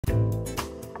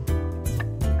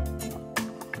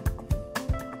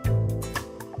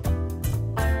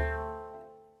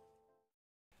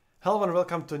Hello and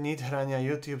welcome to Nithrania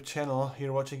YouTube channel.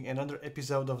 You're watching another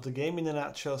episode of the Game in a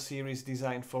Nutshell series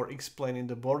designed for explaining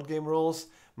the board game rules.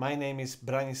 My name is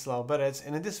Branislav Berec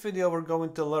and in this video we're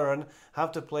going to learn how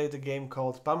to play the game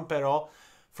called Pampero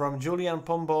from Julian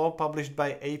Pombo, published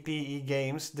by APE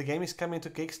Games. The game is coming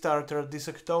to Kickstarter this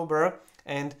October,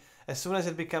 and as soon as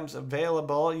it becomes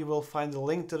available you will find the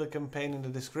link to the campaign in the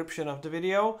description of the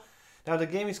video. Now the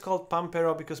game is called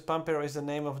Pampero because Pampero is the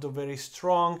name of the very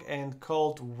strong and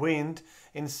cold wind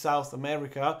in South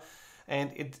America, and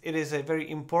it is a very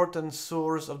important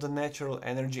source of the natural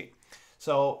energy.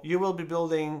 So you will be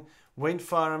building wind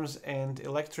farms and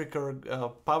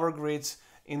electrical power grids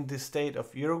in the state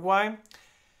of Uruguay.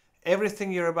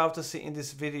 Everything you're about to see in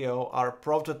this video are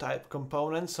prototype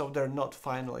components, so they're not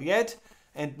final yet.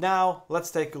 And now let's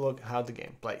take a look how the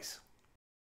game plays.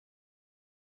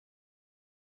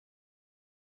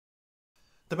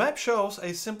 The map shows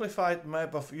a simplified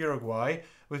map of Uruguay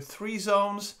with three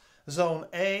zones: Zone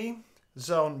A,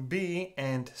 Zone B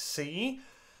and C.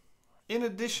 In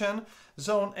addition,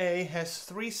 Zone A has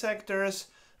 3 sectors,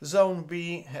 Zone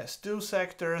B has 2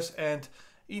 sectors, and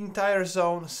entire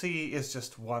Zone C is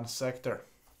just 1 sector.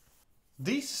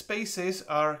 These spaces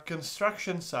are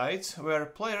construction sites where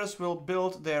players will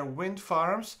build their wind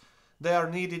farms. They are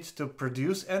needed to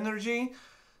produce energy.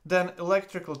 Then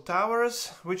electrical towers,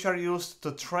 which are used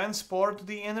to transport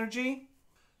the energy.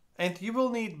 And you will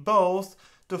need both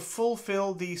to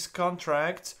fulfill these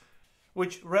contracts,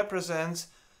 which represents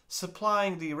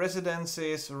supplying the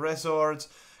residences, resorts,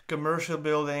 commercial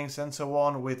buildings and so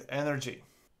on with energy.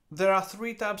 There are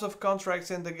 3 types of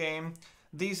contracts in the game.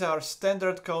 These are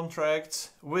standard contracts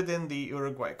within the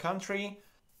Uruguay country.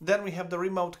 Then we have the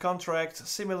remote contracts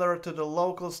similar to the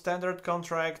local standard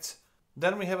contracts.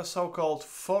 Then we have a so-called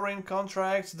foreign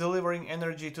contracts delivering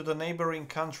energy to the neighboring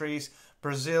countries,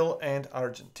 Brazil and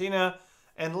Argentina.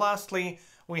 And lastly,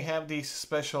 we have these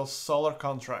special solar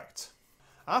contracts.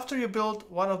 After you build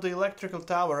one of the electrical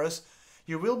towers,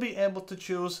 you will be able to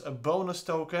choose a bonus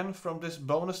token from this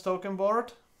bonus token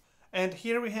board. And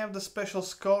here we have the special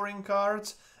scoring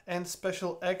cards and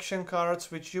special action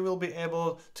cards, which you will be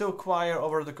able to acquire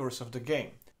over the course of the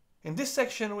game. In this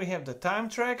section we have the time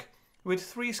track, with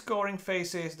 3 scoring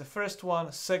phases, the first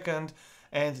one, second,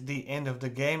 and the end of the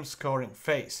game scoring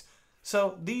phase.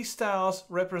 So these tiles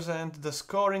represent the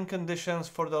scoring conditions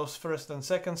for those first and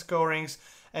second scorings,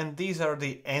 and these are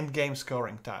the end game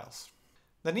scoring tiles.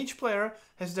 Then each player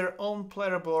has their own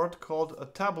player board called a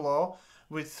tableau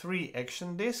with 3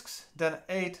 action discs, then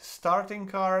 8 starting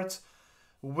cards,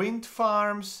 wind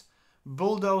farms,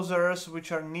 bulldozers,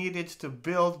 which are needed to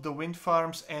build the wind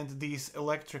farms and these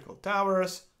electrical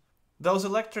towers. Those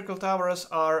electrical towers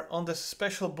are on this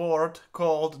special board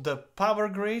called the power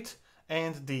grid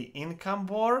and the income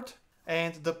board.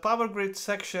 And the power grid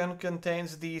section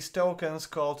contains these tokens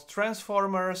called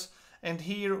transformers. And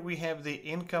here we have the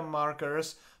income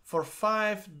markers for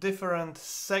 5 different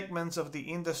segments of the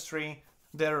industry.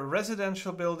 There are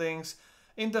residential buildings,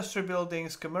 industry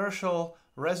buildings, commercial,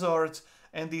 resorts,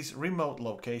 and these remote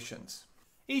locations.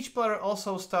 Each player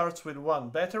also starts with 1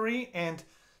 battery and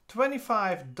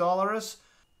 $25.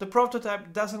 The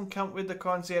prototype doesn't come with the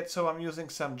coins yet, so I'm using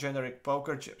some generic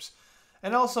poker chips.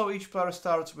 And also each player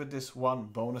starts with this 1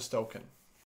 bonus token.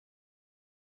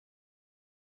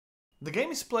 The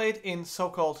game is played in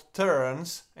so-called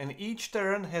turns, and each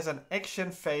turn has an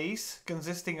action phase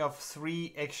consisting of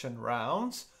 3 action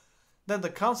rounds, then the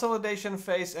consolidation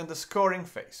phase and the scoring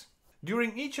phase.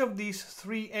 During each of these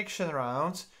 3 action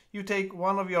rounds, you take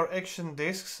one of your action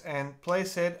discs and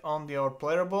place it on your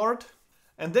player board.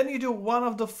 And then you do one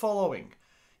of the following.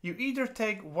 You either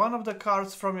take one of the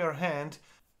cards from your hand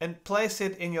and place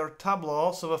it in your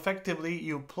tableau, so effectively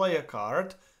you play a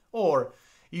card, or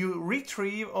you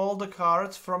retrieve all the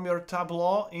cards from your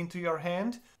tableau into your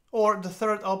hand, or the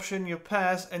third option, you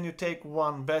pass and you take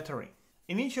 1 battery.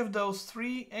 In each of those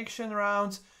 3 action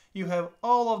rounds, you have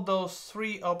all of those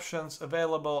 3 options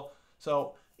available,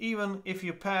 so even if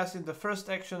you pass in the first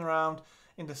action round,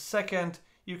 in the second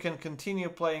you can continue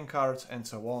playing cards and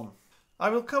so on. I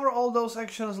will cover all those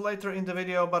actions later in the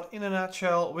video, but in a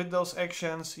nutshell, with those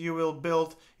actions you will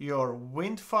build your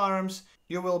wind farms,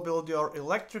 you will build your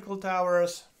electrical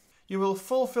towers, you will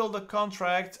fulfill the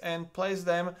contract and place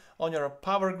them on your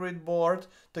power grid board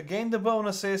to gain the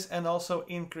bonuses and also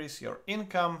increase your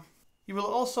income. You will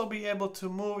also be able to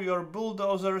move your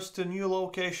bulldozers to new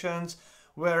locations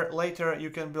where later you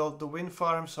can build the wind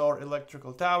farms or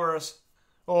electrical towers.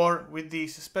 Or with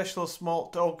these special small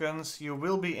tokens, you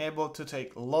will be able to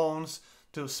take loans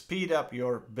to speed up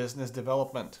your business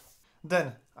development.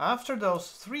 Then, after those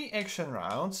 3 action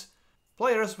rounds,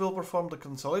 players will perform the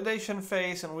consolidation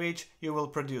phase, in which you will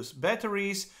produce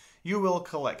batteries, you will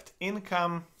collect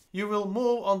income, you will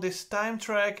move on this time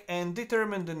track and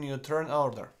determine the new turn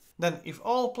order. Then, if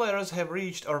all players have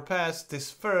reached or passed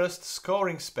this first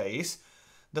scoring space,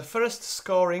 the first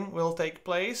scoring will take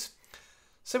place.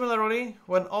 Similarly,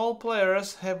 when all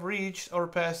players have reached or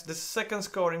passed the second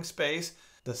scoring space,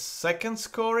 the second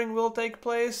scoring will take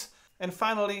place. And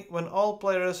finally, when all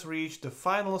players reach the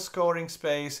final scoring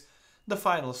space, the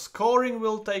final scoring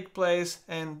will take place,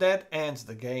 and that ends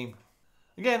the game.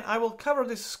 Again, I will cover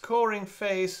this scoring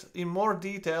phase in more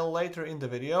detail later in the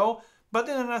video, but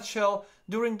in a nutshell,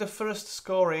 during the first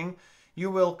scoring,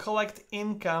 you will collect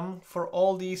income for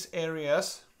all these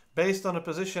areas based on the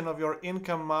position of your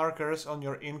income markers on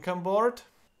your income board.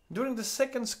 During the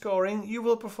second scoring, you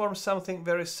will perform something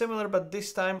very similar, but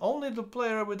this time only the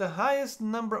player with the highest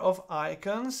number of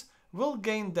icons will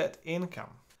gain that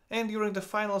income. And during the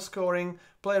final scoring,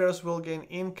 players will gain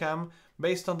income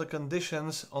based on the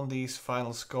conditions on these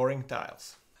final scoring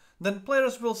tiles. Then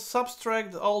players will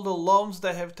subtract all the loans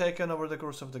they have taken over the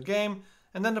course of the game,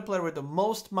 and then the player with the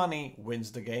most money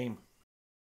wins the game.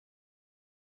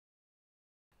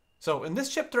 So in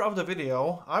this chapter of the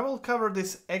video, I will cover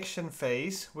this action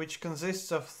phase, which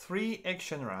consists of 3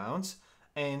 action rounds,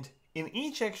 and in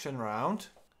each action round,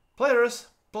 players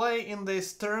play in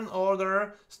this turn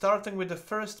order, starting with the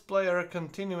first player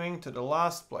continuing to the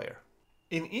last player.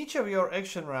 In each of your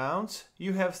action rounds,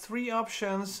 you have 3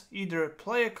 options: either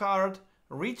play a card,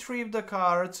 retrieve the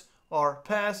cards, or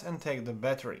pass and take the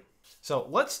battery. So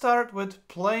let's start with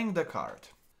playing the card.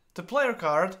 To play a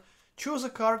card, choose a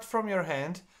card from your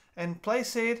hand and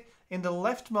place it in the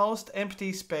leftmost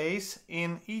empty space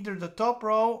in either the top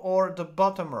row or the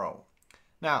bottom row.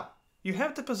 Now, you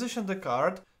have to position the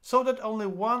card so that only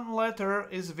one letter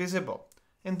is visible.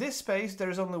 In this space, there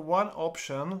is only one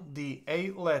option, the A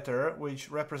letter,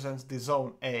 which represents the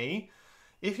zone A.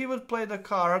 If you would play the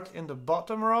card in the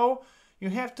bottom row, you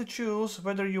have to choose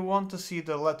whether you want to see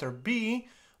the letter B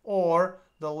or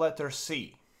the letter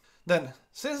C. Then,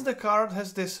 since the card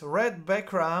has this red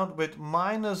background with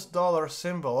 $-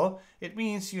 symbol, it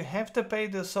means you have to pay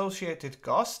the associated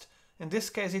cost. In this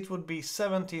case, it would be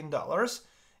 $17.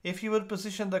 If you would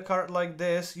position the card like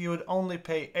this, you would only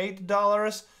pay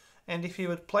 $8. And if you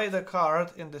would play the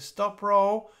card in this top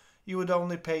row, you would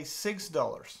only pay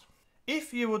 $6.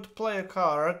 If you would play a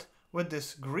card with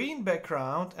this green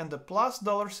background and the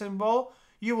 $+ symbol,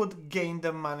 you would gain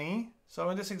the money. So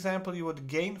in this example, you would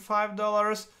gain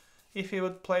 $5. If you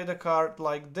would play the card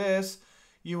like this,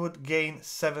 you would gain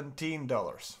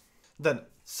 $17. Then,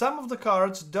 some of the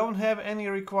cards don't have any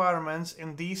requirements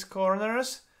in these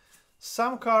corners.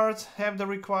 Some cards have the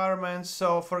requirements,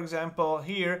 so for example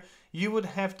here, you would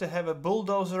have to have a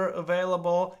bulldozer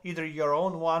available, either your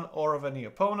own one or of any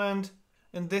opponent.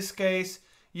 In this case,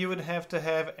 you would have to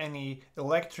have any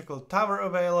electrical tower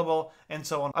available, and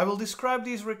so on. I will describe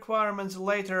these requirements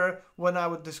later when I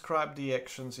would describe the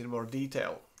actions in more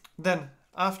detail. Then,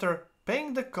 after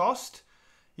paying the cost,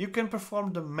 you can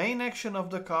perform the main action of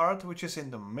the card, which is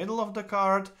in the middle of the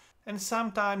card, and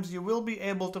sometimes you will be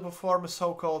able to perform a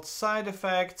so-called side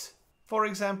effect. For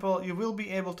example, you will be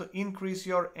able to increase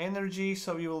your energy,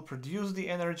 so you will produce the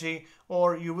energy,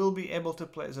 or you will be able to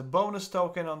place a bonus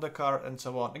token on the card, and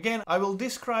so on. Again, I will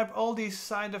describe all these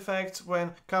side effects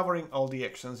when covering all the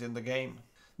actions in the game.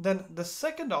 Then the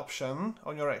second option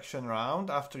on your action round,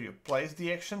 after you place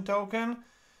the action token,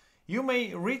 you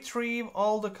may retrieve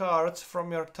all the cards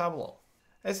from your tableau.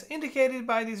 As indicated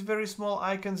by these very small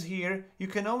icons here, you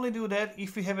can only do that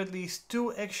if you have at least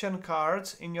 2 action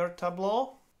cards in your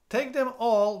tableau. Take them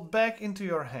all back into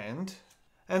your hand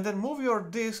and then move your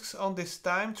discs on this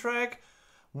time track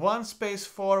 1 space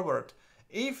forward.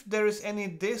 If there is any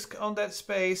disc on that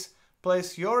space,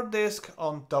 place your disc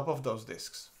on top of those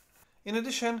discs. In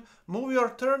addition, move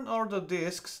your turn order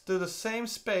discs to the same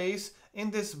space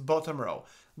in this bottom row.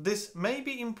 This may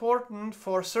be important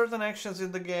for certain actions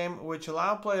in the game which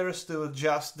allow players to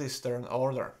adjust this turn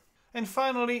order. And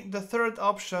finally, the third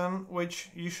option, which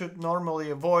you should normally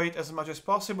avoid as much as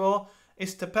possible,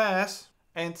 is to pass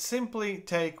and simply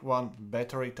take 1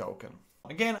 battery token.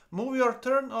 Again, move your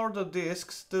turn order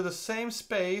discs to the same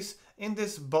space in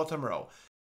this bottom row.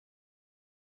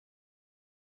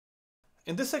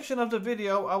 In this section of the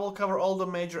video, I will cover all the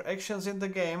major actions in the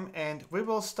game, and we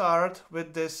will start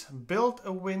with this build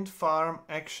a wind farm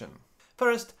action.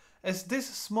 First, as this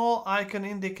small icon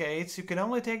indicates, you can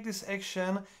only take this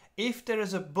action if there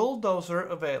is a bulldozer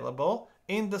available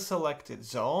in the selected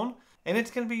zone, and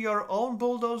it can be your own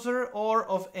bulldozer or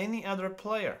of any other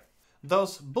player.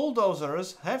 those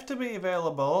bulldozers have to be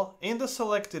available in the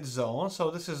selected zone,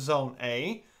 so this is zone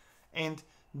A, and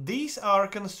these are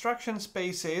construction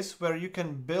spaces where you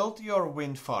can build your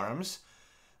wind farms.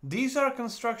 These are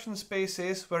construction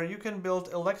spaces where you can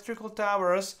build electrical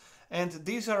towers, and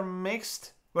these are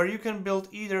mixed where you can build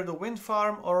either the wind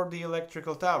farm or the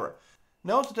electrical tower.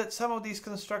 Note that some of these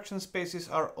construction spaces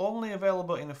are only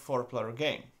available in a 4-player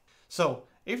game. So,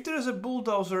 if there is a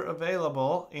bulldozer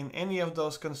available in any of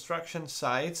those construction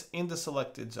sites in the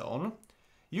selected zone,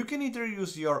 you can either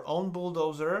use your own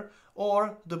bulldozer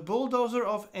or the bulldozer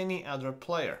of any other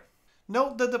player.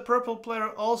 Note that the purple player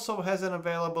also has an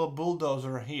available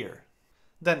bulldozer here.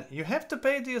 Then you have to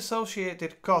pay the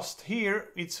associated cost here,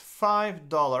 it's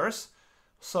 $5.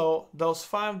 So those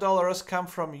 $5 come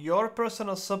from your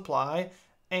personal supply.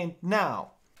 And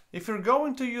now, if you're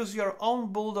going to use your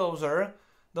own bulldozer,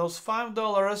 those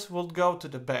 $5 would go to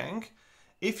the bank.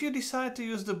 If you decide to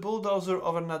use the bulldozer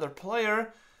of another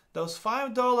player, those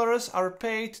 $5 are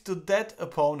paid to that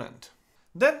opponent.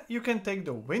 Then you can take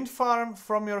the wind farm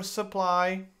from your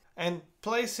supply and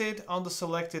place it on the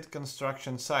selected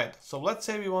construction site. So let's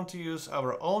say we want to use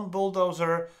our own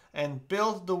bulldozer and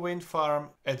build the wind farm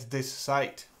at this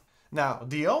site. Now,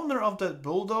 the owner of that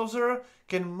bulldozer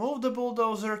can move the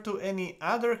bulldozer to any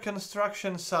other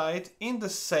construction site in the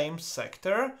same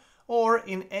sector or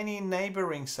in any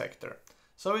neighboring sector.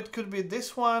 So it could be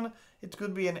this one, it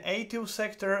could be an A2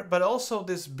 sector, but also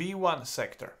this B1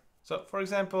 sector. So, for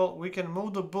example, we can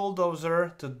move the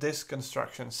bulldozer to this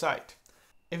construction site.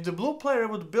 If the blue player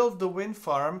would build the wind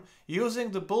farm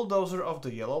using the bulldozer of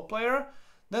the yellow player,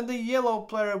 then the yellow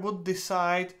player would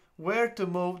decide where to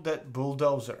move that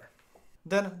bulldozer.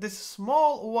 Then this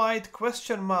small white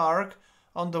question mark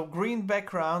on the green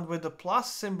background with the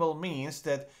plus symbol means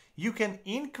that you can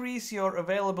increase your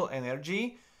available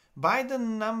energy by the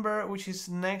number which is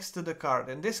next to the card.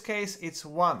 In this case, it's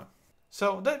 1.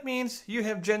 So that means you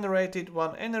have generated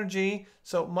 1 energy,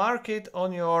 so mark it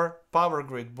on your power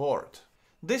grid board.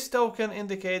 This token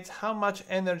indicates how much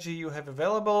energy you have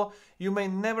available. You may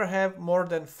never have more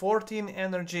than 14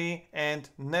 energy and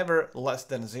never less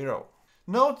than 0.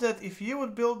 Note that if you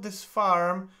would build this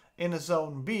farm in a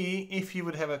zone B, if you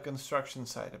would have a construction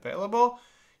site available,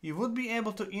 you would be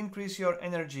able to increase your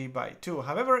energy by 2.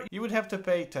 However, you would have to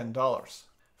pay $10.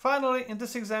 Finally, in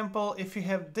this example, if you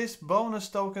have this bonus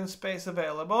token space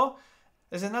available,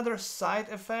 as another side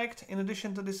effect, in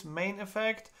addition to this main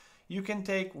effect, you can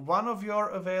take one of your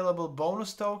available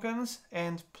bonus tokens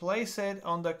and place it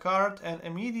on the card and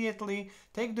immediately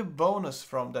take the bonus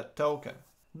from that token.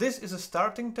 This is a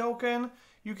starting token.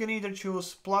 You can either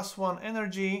choose +1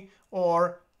 energy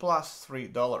or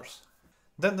 +$3.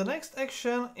 Then the next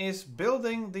action is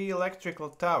building the electrical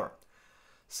tower.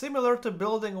 Similar to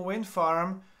building a wind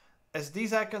farm, as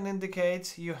this icon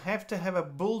indicates, you have to have a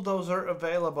bulldozer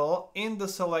available in the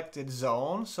selected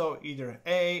zone, so either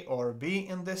A or B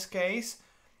in this case.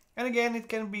 And again, it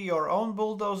can be your own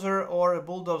bulldozer or a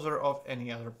bulldozer of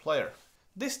any other player.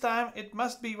 This time it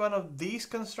must be one of these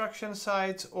construction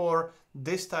sites or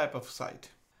this type of site.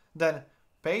 Then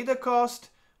pay the cost,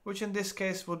 which in this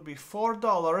case would be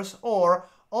 $4, or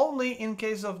only in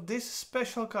case of this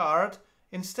special card,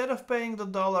 instead of paying the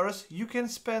dollars, you can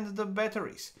spend the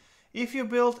batteries. If you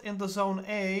build in the zone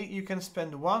A, you can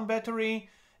spend 1 battery,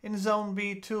 in zone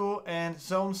B 2, and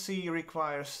zone C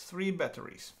requires 3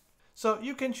 batteries. So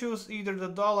you can choose either the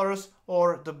dollars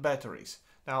or the batteries.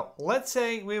 Now, let's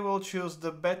say we will choose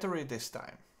the battery this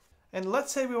time. And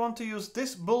let's say we want to use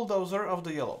this bulldozer of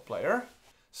the yellow player.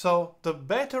 So the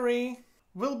battery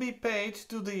will be paid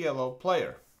to the yellow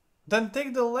player. Then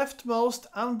take the leftmost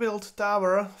unbuilt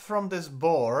tower from this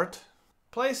board,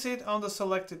 place it on the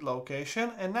selected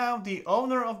location, and now the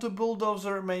owner of the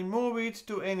bulldozer may move it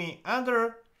to any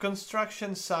other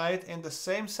construction site in the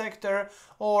same sector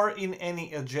or in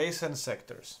any adjacent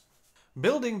sectors.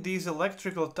 Building these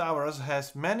electrical towers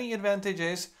has many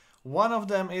advantages. One of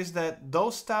them is that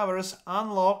those towers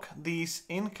unlock these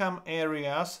income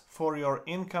areas for your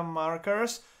income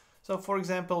markers. So for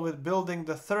example, with building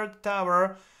the 3rd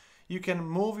tower, you can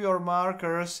move your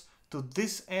markers to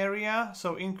this area,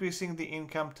 so increasing the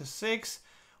income to 6.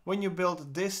 When you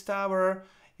build this tower,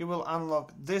 you will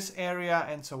unlock this area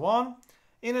and so on.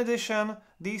 In addition,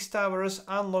 these towers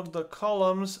unlock the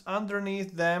columns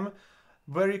underneath them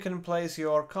where you can place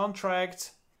your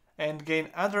contracts and gain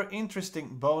other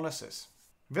interesting bonuses.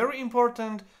 Very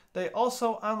important, they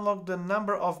also unlock the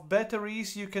number of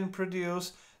batteries you can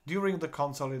produce during the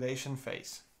consolidation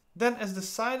phase. Then as the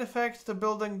side effect to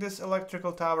building this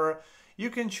electrical tower, you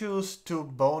can choose 2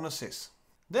 bonuses.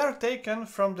 They are taken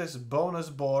from this bonus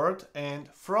board and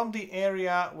from the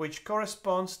area which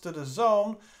corresponds to the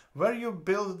zone where you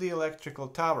build the electrical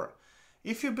tower.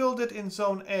 If you build it in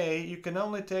zone A, you can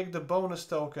only take the bonus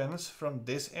tokens from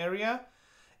this area.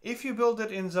 If you build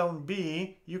it in zone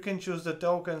B, you can choose the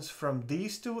tokens from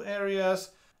these two areas.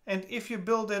 And if you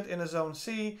build it in a zone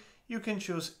C, you can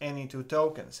choose any two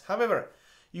tokens. However,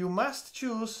 you must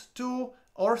choose two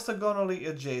orthogonally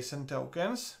adjacent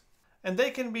tokens. And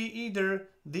they can be either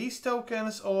these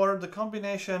tokens or the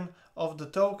combination of the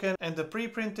token and the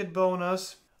pre-printed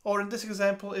bonus. Or in this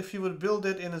example, if you would build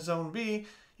it in a zone B,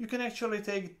 you can actually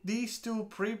take these two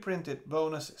pre-printed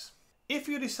bonuses. If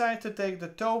you decide to take the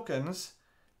tokens,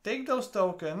 take those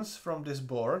tokens from this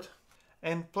board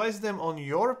and place them on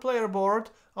your player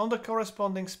board on the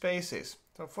corresponding spaces.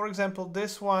 So for example,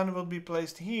 this one will be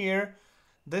placed here,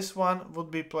 this one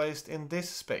would be placed in this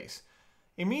space.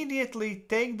 Immediately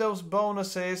take those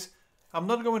bonuses. I'm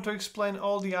not going to explain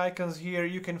all the icons here,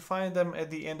 you can find them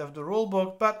at the end of the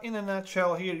rulebook, but in a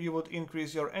nutshell here you would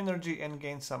increase your energy and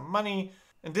gain some money.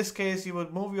 In this case you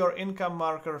would move your income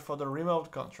marker for the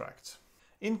remote contracts.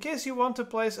 In case you want to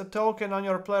place a token on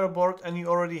your player board and you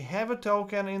already have a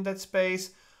token in that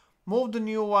space, move the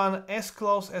new one as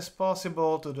close as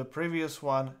possible to the previous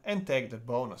one and take the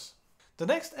bonus. The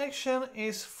next action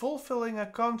is fulfilling a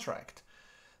contract.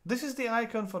 This is the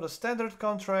icon for the standard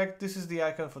contract, this is the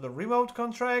icon for the remote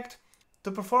contract.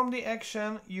 To perform the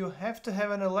action, you have to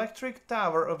have an electric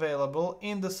tower available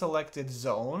in the selected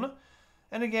zone.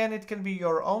 And again, it can be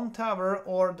your own tower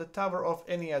or the tower of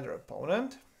any other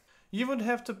opponent. You would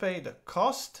have to pay the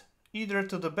cost either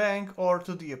to the bank or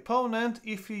to the opponent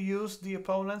if you use the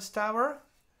opponent's tower.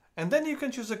 And then you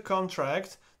can choose a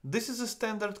contract. This is a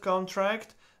standard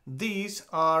contract. These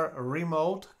are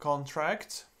remote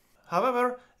contracts.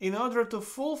 However, in order to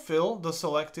fulfill the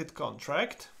selected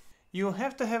contract, you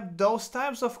have to have those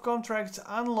types of contracts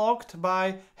unlocked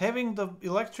by having the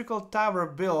electrical tower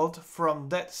built from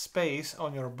that space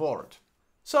on your board.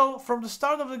 So, from the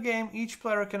start of the game, each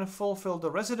player can fulfill the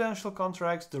residential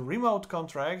contracts, the remote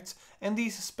contracts, and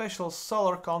these special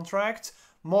solar contracts.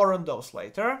 More on those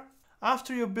later.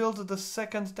 After you build the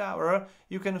second tower,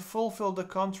 you can fulfill the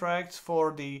contracts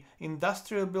for the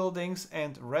industrial buildings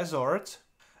and resorts.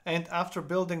 And after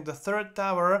building the third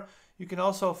tower, you can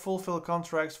also fulfill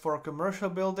contracts for commercial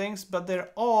buildings, but they're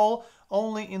all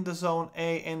only in the zone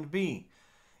A and B.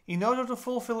 In order to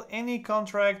fulfill any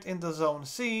contract in the zone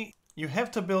C, you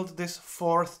have to build this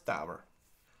fourth tower.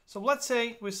 So let's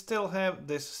say we still have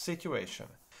this situation.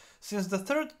 Since the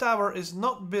third tower is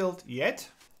not built yet,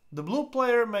 the blue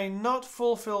player may not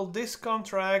fulfill this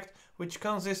contract, which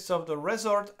consists of the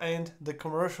resort and the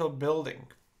commercial building.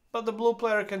 But the blue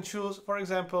player can choose, for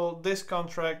example, this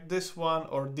contract, this one,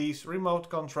 or these remote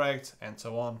contracts, and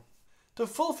so on. To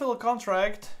fulfill a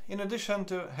contract, in addition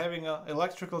to having an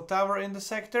electrical tower in the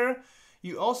sector,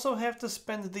 you also have to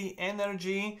spend the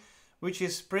energy which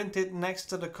is printed next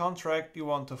to the contract you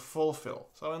want to fulfill.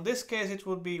 So in this case it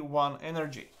would be 1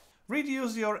 energy.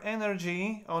 Reduce your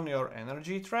energy on your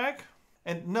energy track,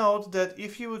 and note that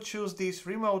if you would choose these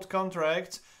remote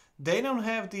contracts, they don't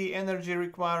have the energy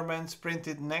requirements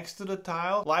printed next to the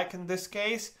tile, like in this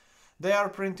case. They are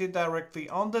printed directly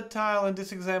on the tile. In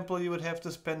this example, you would have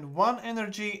to spend 1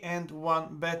 energy and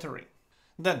 1 battery.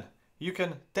 Then you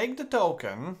can take the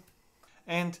token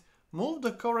and move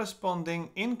the corresponding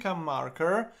income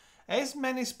marker as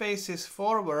many spaces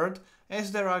forward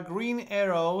as there are green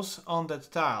arrows on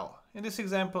that tile. In this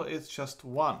example, it's just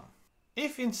 1.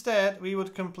 If instead we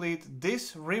would complete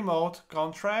this remote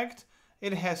contract,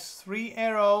 it has 3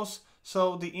 arrows,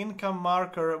 so the income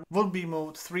marker would be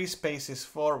moved 3 spaces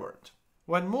forward.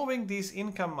 When moving these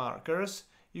income markers,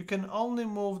 you can only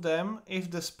move them if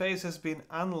the space has been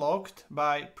unlocked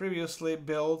by previously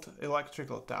built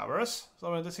electrical towers.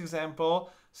 So in this example,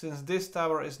 since this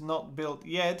tower is not built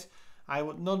yet, I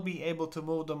would not be able to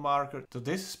move the marker to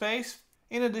this space.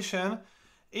 In addition,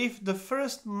 if the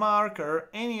first marker,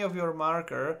 any of your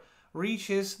marker,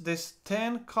 reaches this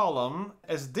 10 column,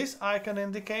 as this icon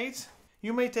indicates,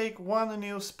 you may take 1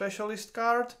 new specialist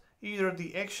card, either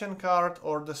the action card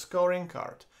or the scoring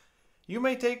card. You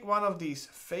may take one of these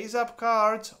phase up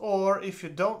cards, or if you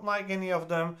don't like any of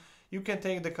them, you can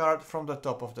take the card from the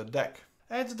top of the deck.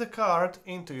 Add the card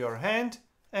into your hand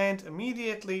and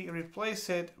immediately replace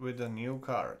it with a new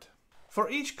card. For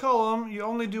each column, you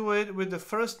only do it with the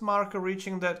first marker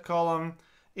reaching that column.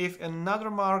 If another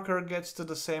marker gets to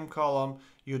the same column,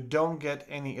 you don't get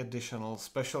any additional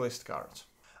specialist cards.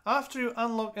 After you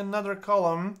unlock another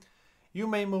column, you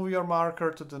may move your marker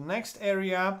to the next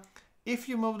area. If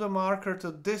you move the marker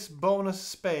to this bonus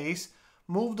space,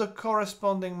 move the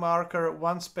corresponding marker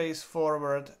one space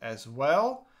forward as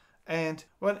well. And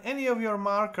when any of your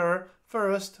marker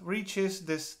first reaches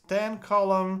this 10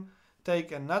 column,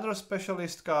 take another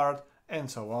specialist card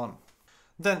and so on.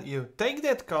 Then you take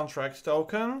that contract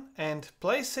token and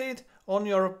place it on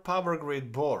your power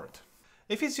grid board.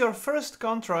 If it's your first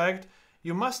contract,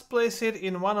 you must place it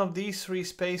in one of these three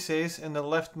spaces in the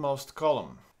leftmost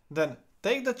column. Then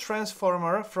take the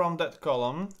transformer from that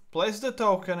column, place the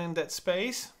token in that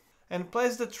space, and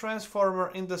place the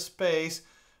transformer in the space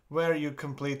where you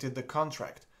completed the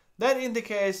contract. That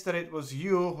indicates that it was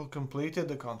you who completed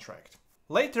the contract.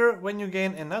 Later, when you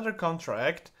gain another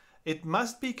contract, it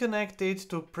must be connected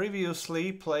to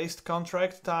previously placed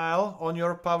contract tile on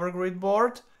your power grid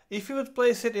board. If you would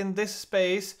place it in this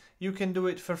space, you can do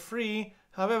it for free.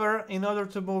 However, in order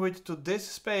to move it to this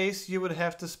space, you would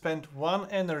have to spend 1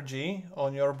 energy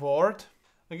on your board.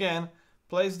 Again,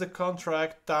 place the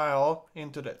contract tile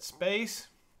into that space.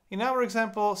 In our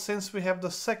example, since we have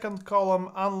the second column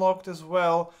unlocked as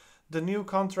well, the new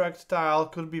contract tile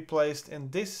could be placed in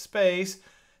this space,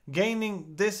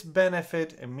 gaining this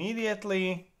benefit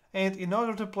immediately. And in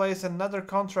order to place another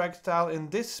contract tile in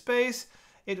this space,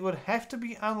 it would have to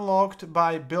be unlocked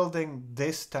by building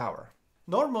this tower.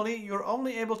 Normally, you're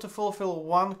only able to fulfill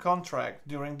one contract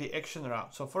during the action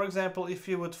round. So for example, if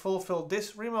you would fulfill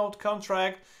this remote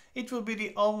contract, it will be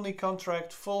the only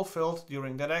contract fulfilled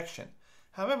during that action.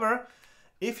 However,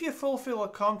 if you fulfill a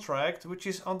contract which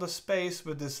is on the space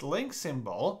with this link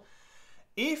symbol,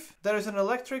 if there is an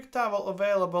electric towel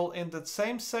available in that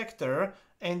same sector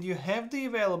and you have the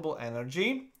available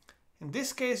energy, in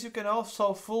this case you can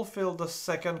also fulfill the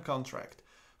second contract,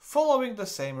 following the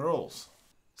same rules.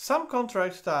 Some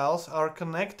contract tiles are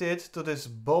connected to this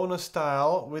bonus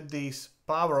tile with these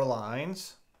power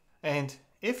lines, and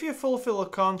if you fulfill a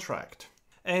contract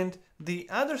and the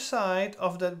other side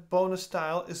of that bonus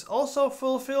tile is also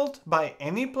fulfilled by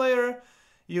any player,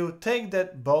 you take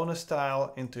that bonus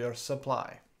tile into your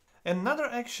supply. Another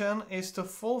action is to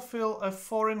fulfill a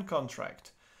foreign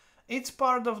contract. It's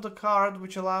part of the card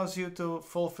which allows you to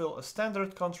fulfill a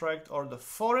standard contract or the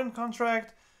foreign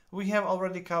contract. We have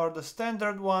already covered the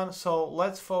standard one, so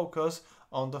let's focus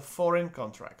on the foreign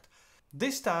contract.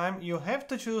 This time you have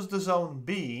to choose the zone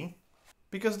B,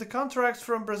 because the contracts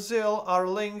from Brazil are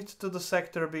linked to the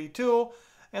sector B2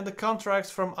 and the contracts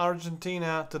from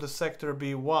Argentina to the sector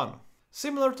B1.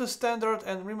 Similar to standard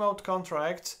and remote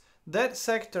contracts, that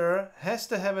sector has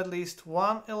to have at least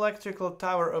one electrical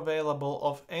tower available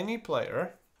of any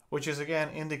player, which is again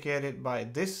indicated by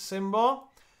this symbol.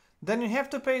 Then you have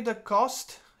to pay the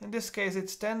cost. In this case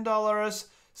it's $10.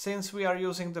 Since we are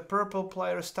using the purple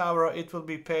player's tower, it will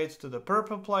be paid to the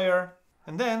purple player.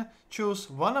 And then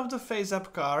choose one of the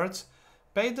face-up cards,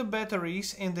 pay the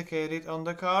batteries indicated on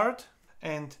the card,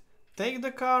 and take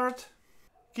the card,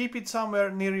 keep it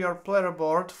somewhere near your player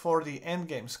board for the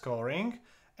endgame scoring,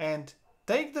 and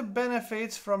take the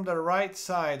benefits from the right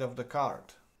side of the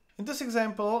card. In this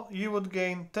example, you would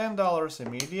gain $10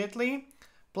 immediately,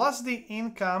 plus the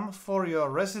income for your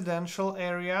residential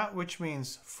area, which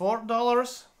means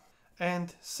 $4,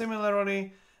 and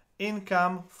similarly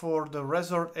income for the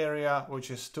resort area, which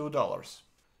is $2.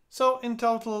 So in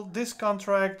total, this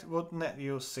contract would net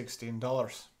you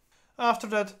 $16. After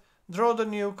that, draw the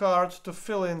new card to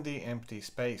fill in the empty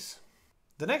space.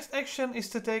 The next action is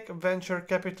to take venture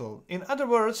capital, in other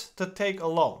words, to take a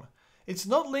loan. It's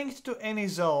not linked to any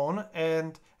zone,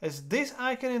 and as this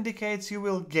icon indicates, you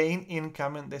will gain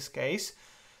income in this case.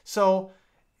 So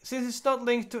since it's not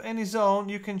linked to any zone,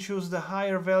 you can choose the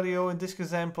higher value. In this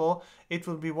example, it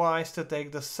would be wise to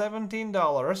take the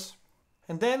 $17.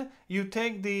 And then you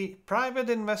take the private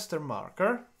investor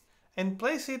marker and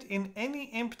place it in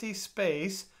any empty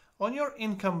space on your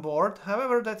income board.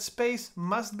 However, that space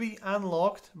must be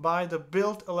unlocked by the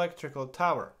built electrical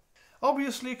tower.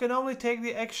 Obviously, you can only take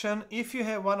the action if you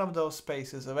have one of those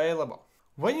spaces available.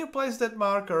 When you place that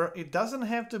marker, it doesn't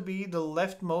have to be the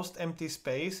leftmost empty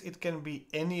space, it can be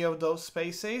any of those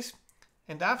spaces.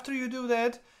 And after you do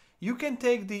that, you can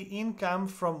take the income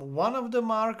from one of the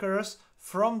markers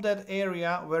from that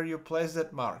area where you place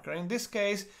that marker. In this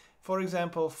case, for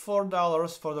example,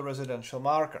 $4 for the residential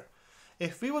marker.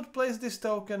 If we would place this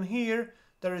token here,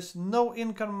 there is no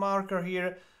income marker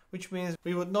here, which means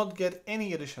we would not get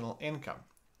any additional income.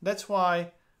 That's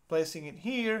why placing it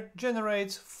here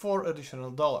generates $4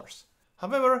 additional.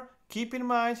 However, keep in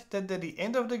mind that at the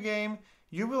end of the game,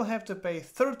 you will have to pay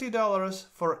 $30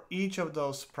 for each of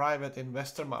those private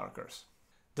investor markers.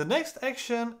 The next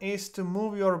action is to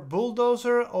move your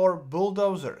bulldozer or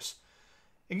bulldozers.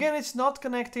 Again, it's not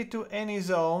connected to any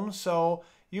zone, so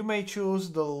you may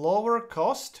choose the lower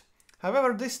cost.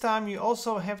 However, this time you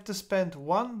also have to spend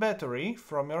one battery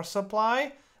from your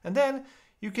supply, and then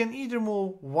you can either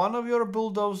move one of your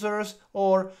bulldozers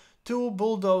or two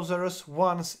bulldozers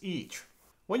once each.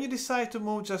 When you decide to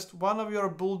move just one of your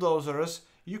bulldozers,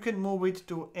 you can move it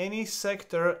to any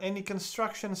sector, any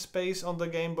construction space on the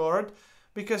game board,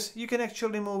 because you can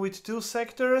actually move it 2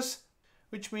 sectors,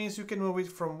 which means you can move it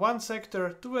from one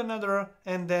sector to another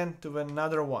and then to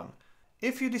another one.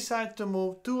 If you decide to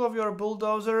move 2 of your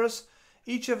bulldozers,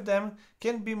 each of them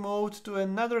can be moved to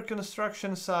another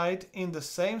construction site in the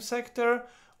same sector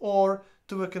or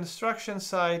to a construction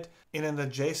site in an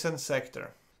adjacent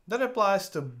sector. That applies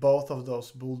to both of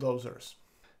those bulldozers.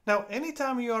 Now,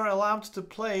 anytime you are allowed to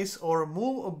place or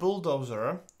move a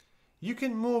bulldozer, you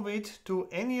can move it to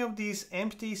any of these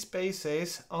empty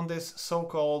spaces on this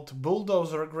so-called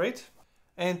Bulldozer Grid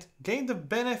and gain the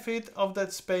benefit of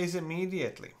that space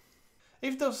immediately.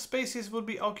 If those spaces would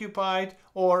be occupied,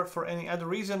 or for any other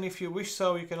reason, if you wish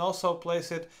so, you can also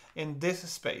place it in this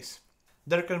space.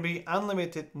 There can be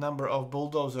unlimited number of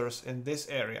bulldozers in this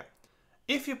area.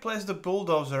 If you place the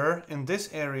bulldozer in this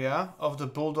area of the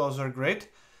Bulldozer Grid,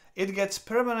 it gets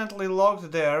permanently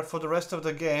locked there for the rest of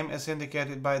the game as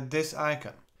indicated by this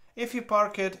icon. If you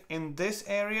park it in this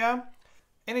area,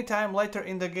 anytime later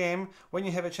in the game, when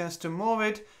you have a chance to move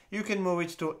it, you can move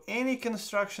it to any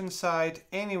construction site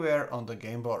anywhere on the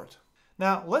game board.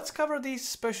 Now let's cover these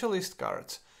specialist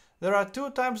cards. There are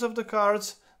 2 types of the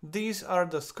cards. These are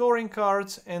the scoring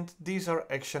cards and these are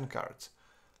action cards.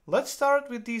 Let's start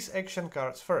with these action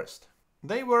cards first.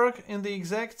 They work in the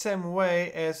exact same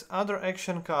way as other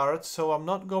action cards, so I'm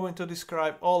not going to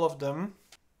describe all of them.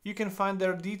 You can find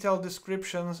their detailed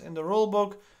descriptions in the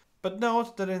rulebook, but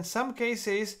note that in some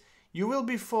cases you will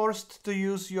be forced to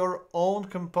use your own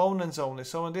components only.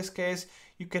 So in this case,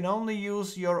 you can only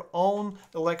use your own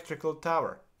electrical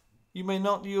tower. You may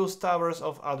not use towers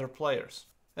of other players.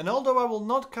 And although I will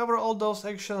not cover all those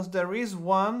actions, there is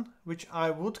one which I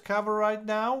would cover right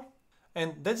now.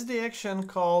 And that's the action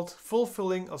called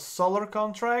fulfilling a solar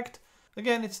contract.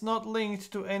 Again, it's not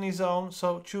linked to any zone,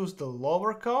 so choose the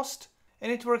lower cost. And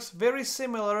it works very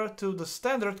similar to the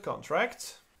standard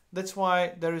contracts. That's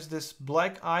why there is this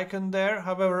black icon there,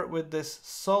 however, with this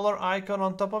solar icon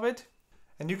on top of it.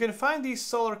 And you can find these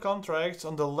solar contracts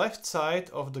on the left side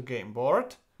of the game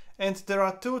board. And there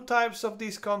are 2 types of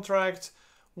these contracts.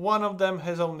 One of them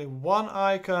has only 1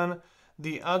 icon,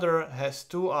 the other has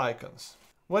 2 icons.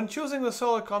 When choosing the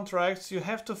solar contracts, you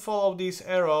have to follow these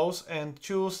arrows and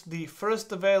choose the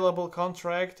first available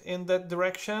contract in that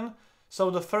direction. So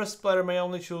the first player may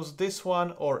only choose this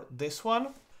one or this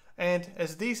one. And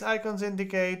as these icons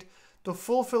indicate, to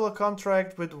fulfill a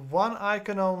contract with 1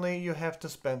 icon only, you have to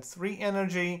spend 3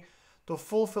 energy. To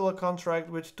fulfill a contract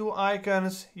with 2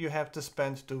 icons, you have to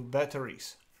spend 2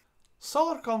 batteries.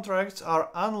 Solar contracts are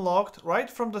unlocked right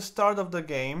from the start of the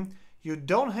game. You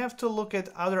don't have to look at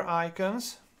other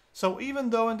icons. So even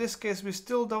though in this case we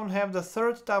still don't have the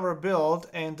 3rd tower built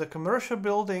and the commercial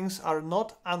buildings are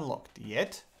not unlocked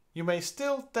yet, you may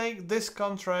still take this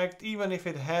contract even if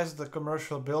it has the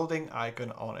commercial building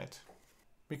icon on it.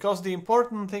 Because the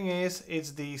important thing is,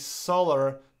 it's the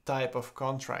solar type of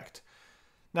contract.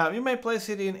 Now you may place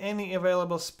it in any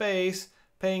available space,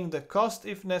 paying the cost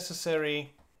if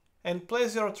necessary, and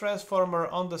place your transformer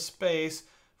on the space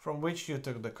from which you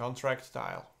took the contract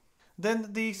tile. Then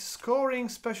these scoring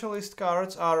specialist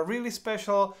cards are really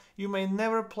special. You may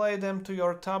never play them to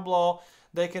your tableau.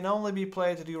 They can only be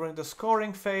played during the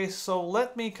scoring phase, so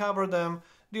let me cover them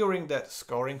during that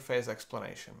scoring phase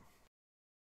explanation.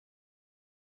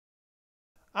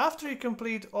 After you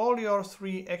complete all your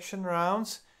 3 action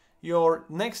rounds, your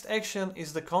next action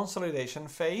is the Consolidation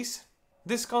Phase.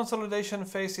 This Consolidation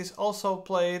Phase is also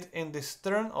played in this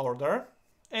turn order,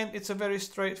 and it's a very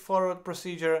straightforward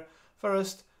procedure.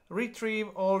 First, retrieve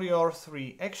all your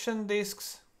 3 action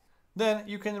discs. Then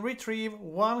you can retrieve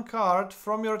 1 card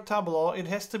from your tableau. It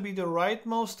has to be the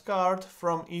rightmost card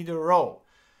from either row.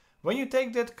 When you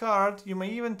take that card, you may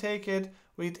even take it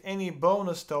with any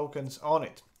bonus tokens on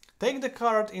it. Take the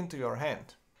card into your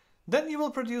hand. Then you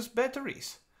will produce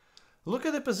batteries. Look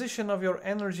at the position of your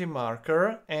energy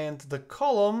marker, and the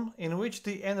column in which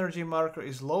the energy marker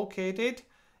is located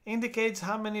indicates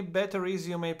how many batteries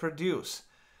you may produce.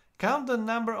 Count the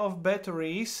number of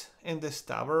batteries in this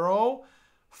tower row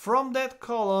from that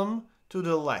column to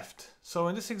the left. So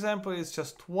in this example it's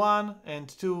just 1 and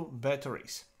 2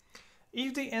 batteries.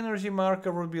 If the energy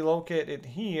marker would be located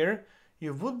here,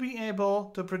 you would be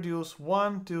able to produce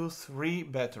 1, 2, 3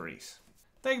 batteries.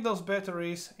 Take those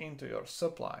batteries into your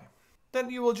supply. Then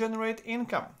you will generate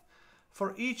income.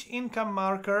 For each income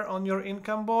marker on your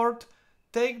income board,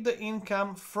 take the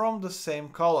income from the same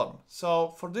column.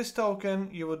 So for this token,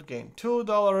 you would gain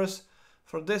 $2.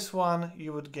 For this one,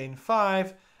 you would gain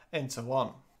 5, and so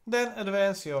on. Then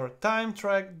advance your time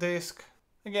track disk.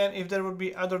 Again, if there would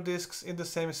be other disks in the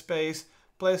same space,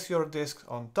 place your disk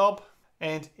on top.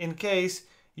 And in case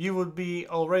you would be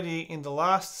already in the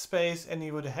last space and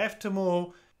you would have to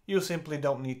move, you simply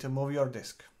don't need to move your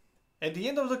disk. At the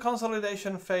end of the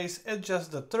consolidation phase,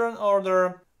 adjust the turn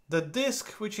order. The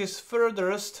disk which is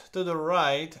furthest to the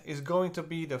right is going to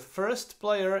be the first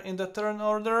player in the turn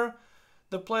order.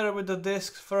 The player with the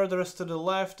disk furthest to the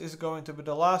left is going to be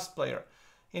the last player.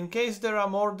 In case there are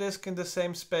more disks in the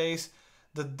same space,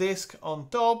 the disk on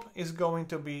top is going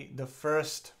to be the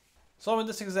first. So in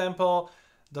this example,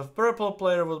 the purple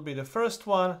player will be the first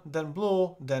one, then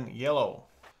blue, then yellow.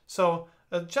 So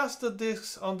adjust the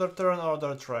disks on the turn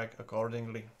order track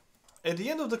accordingly. At the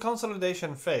end of the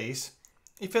consolidation phase,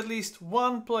 if at least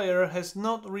one player has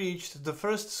not reached the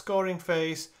first scoring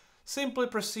phase, simply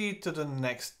proceed to the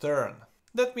next turn.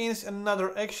 That means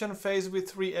another action phase with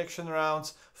 3 action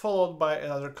rounds, followed by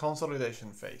another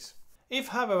consolidation phase. If,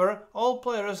 however, all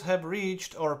players have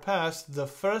reached or passed the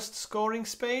first scoring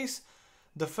space,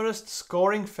 the first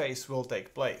scoring phase will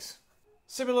take place.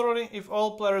 Similarly, if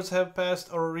all players have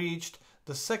passed or reached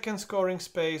the second scoring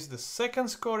space, the second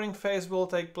scoring phase will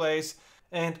take place,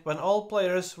 and when all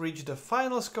players reach the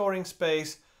final scoring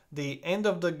space, the end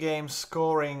of the game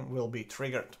scoring will be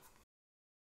triggered.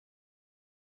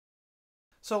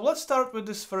 So let's start with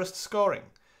this first scoring.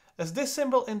 As this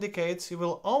symbol indicates, you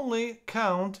will only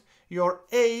count your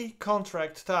A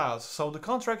contract tiles, so the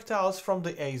contract tiles from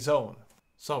the A zone.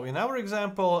 So in our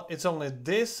example, it's only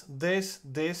this,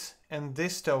 and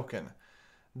this token.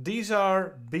 These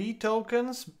are B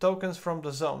tokens, tokens from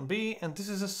the zone B, and this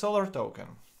is a solar token.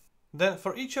 Then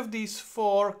for each of these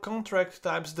 4 contract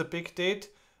types depicted,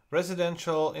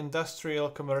 residential, industrial,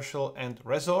 commercial, and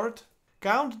resort,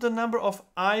 count the number of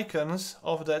icons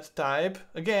of that type,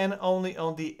 again only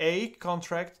on the A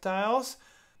contract tiles.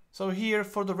 So here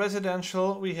for the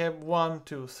residential we have 1,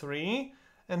 2, 3,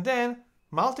 and then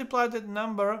multiply that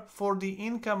number for the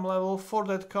income level for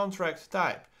that contract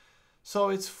type. So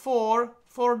it's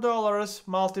 $4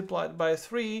 multiplied by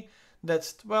 3,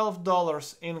 that's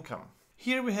 $12 income.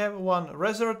 Here we have one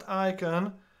resort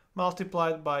icon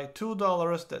multiplied by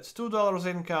 $2, that's $2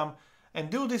 income, and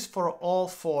do this for all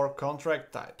 4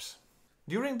 contract types.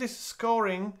 During this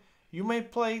scoring, you may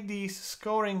play these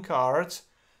scoring cards.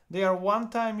 They are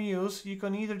one-time use. You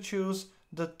can either choose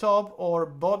the top or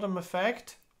bottom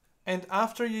effect, and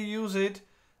after you use it,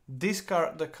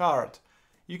 discard the card.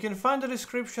 You can find the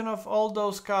description of all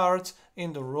those cards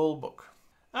in the rulebook.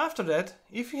 After that,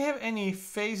 if you have any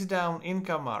face down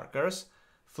income markers,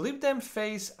 flip them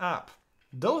face up.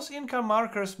 Those income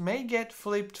markers may get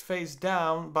flipped face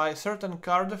down by certain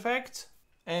card effects,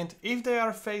 and if they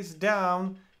are face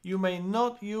down, you may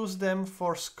not use them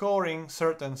for scoring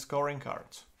certain scoring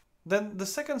cards. Then the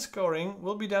second scoring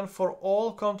will be done for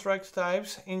all contract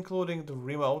types, including the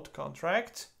remote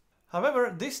contracts.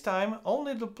 However, this time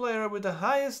only the player with the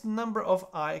highest number of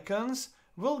icons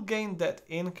will gain that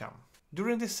income.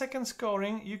 During the second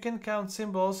scoring, you can count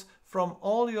symbols from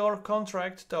all your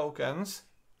contract tokens.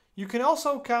 You can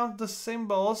also count the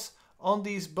symbols on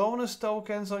these bonus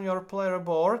tokens on your player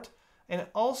board, and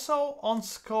also on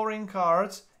scoring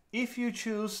cards if you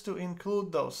choose to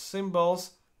include those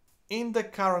symbols in the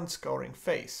current scoring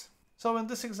phase. So in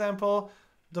this example,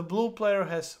 the blue player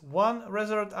has 1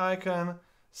 resort icon,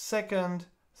 second,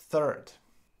 third.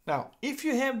 Now, if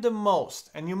you have the most,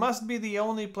 and you must be the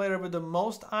only player with the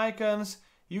most icons,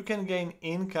 you can gain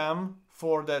income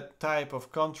for that type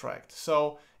of contract.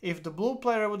 So if the blue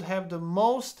player would have the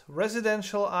most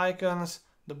residential icons,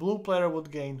 the blue player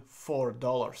would gain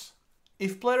 $4.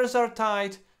 If players are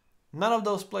tied, none of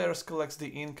those players collects the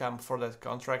income for that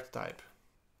contract type.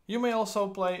 You may also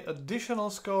play additional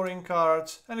scoring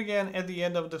cards, and again at the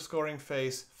end of the scoring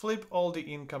phase, flip all the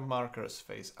income markers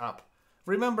face up.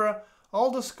 Remember,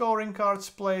 all the scoring cards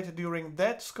played during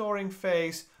that scoring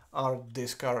phase are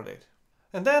discarded.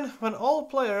 And then, when all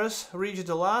players reach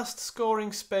the last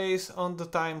scoring space on the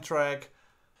time track,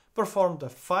 perform the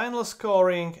final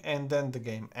scoring and then the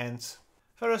game ends.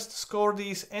 First, score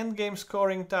these endgame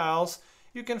scoring tiles.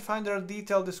 You can find their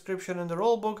detailed description in the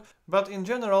rulebook, but in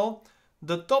general,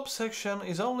 the top section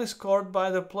is only scored by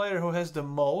the player who has the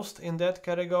most in that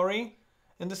category.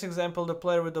 In this example, the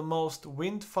player with the most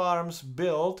wind farms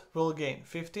built will gain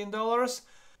 $15.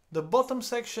 The bottom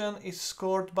section is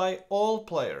scored by all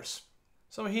players.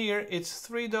 So here it's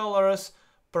 $3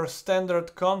 per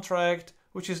standard contract,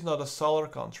 which is not a solar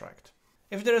contract.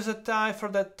 If there is a tie for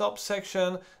that top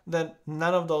section, then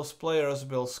none of those players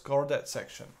will score that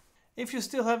section. If you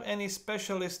still have any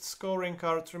specialist scoring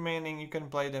cards remaining, you can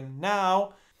play them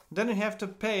now. Then you have to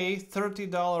pay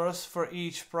 $30 for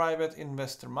each private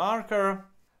investor marker.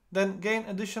 Then gain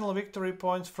additional victory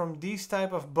points from these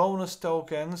type of bonus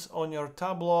tokens on your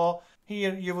tableau.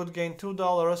 Here you would gain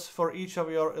 $2 for each of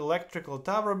your electrical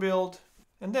tower build.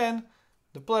 And then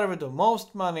the player with the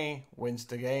most money wins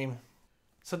the game.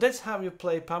 So that's how you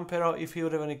play Pampero. If you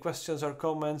have any questions or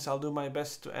comments, I'll do my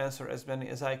best to answer as many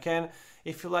as I can.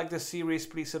 If you like the series,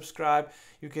 please subscribe.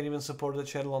 You can even support the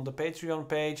channel on the Patreon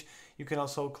page. You can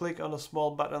also click on the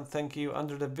small button "Thank you"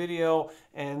 under the video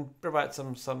and provide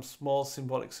some small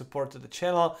symbolic support to the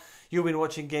channel. You've been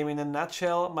watching Game in a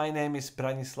Nutshell. My name is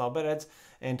Branislav Berec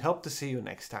and hope to see you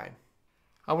next time.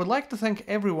 I would like to thank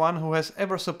everyone who has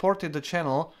ever supported the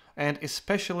channel, and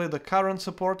especially the current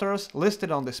supporters listed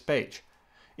on this page.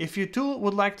 If you too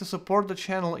would like to support the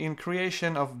channel in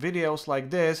creation of videos like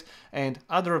this and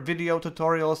other video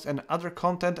tutorials and other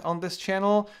content on this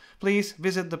channel, please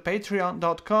visit the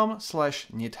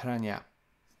patreon.com/Nithrania.